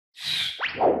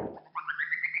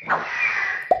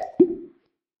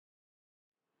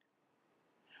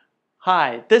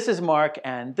Hi, this is Mark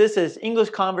and this is English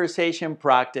Conversation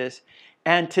Practice.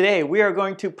 And today we are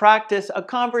going to practice a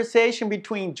conversation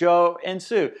between Joe and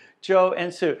Sue. Joe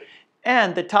and Sue.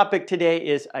 And the topic today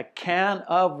is a can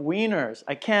of wieners.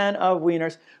 A can of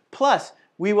wieners. Plus,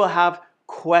 we will have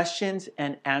questions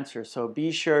and answers. So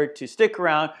be sure to stick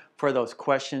around for those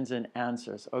questions and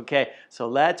answers. Okay, so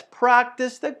let's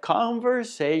practice the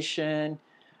conversation.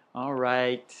 All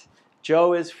right,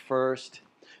 Joe is first.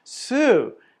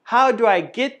 Sue, how do I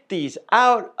get these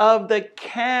out of the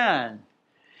can?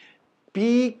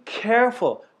 Be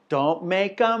careful. Don't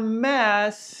make a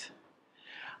mess.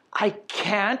 I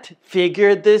can't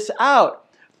figure this out.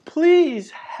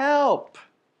 Please help.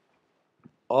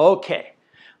 Okay,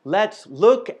 let's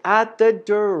look at the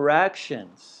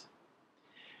directions.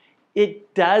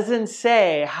 It doesn't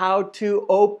say how to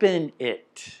open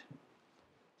it.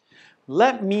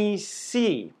 Let me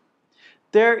see.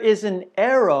 There is an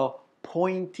arrow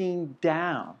pointing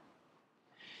down.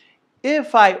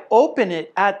 If I open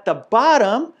it at the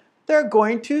bottom, they're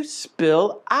going to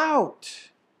spill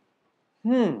out.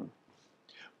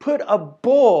 Put a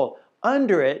bowl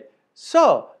under it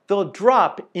so they'll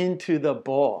drop into the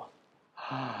bowl.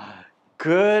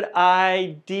 Good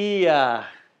idea.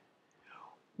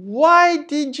 Why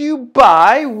did you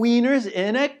buy wieners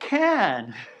in a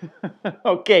can?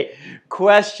 Okay,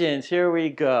 questions. Here we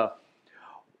go.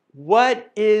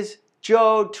 What is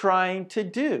Joe trying to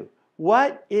do?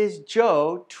 What is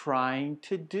Joe trying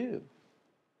to do?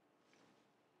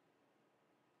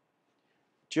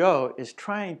 Joe is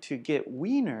trying to get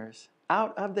wieners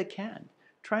out of the can,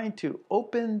 trying to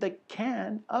open the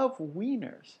can of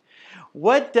wieners.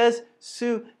 What does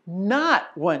Sue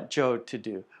not want Joe to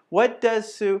do? What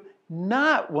does Sue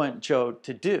not want Joe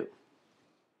to do?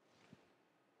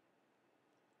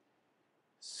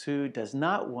 Sue does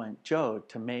not want Joe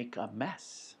to make a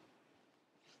mess.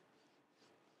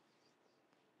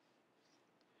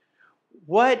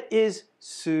 What is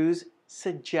Sue's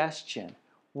suggestion?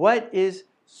 What is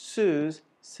Sue's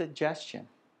suggestion?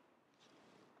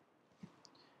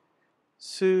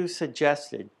 Sue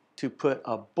suggested to put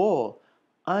a bowl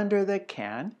under the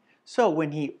can so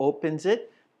when he opens it,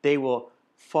 they will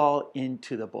fall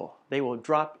into the bowl. They will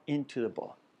drop into the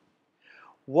bowl.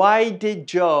 Why did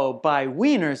Joe buy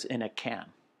wieners in a can?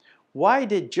 Why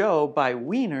did Joe buy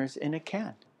wieners in a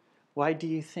can? Why do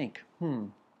you think?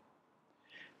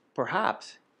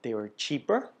 Perhaps they were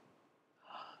cheaper.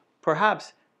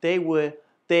 Perhaps they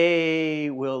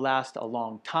will last a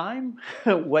long time.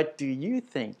 What do you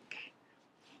think?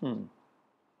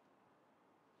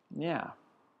 Yeah.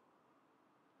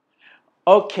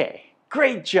 Okay,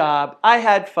 great job. I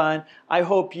had fun. I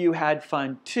hope you had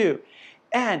fun too.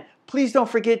 And please don't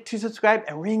forget to subscribe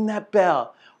and ring that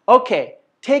bell. Okay,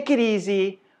 take it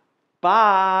easy.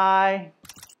 Bye.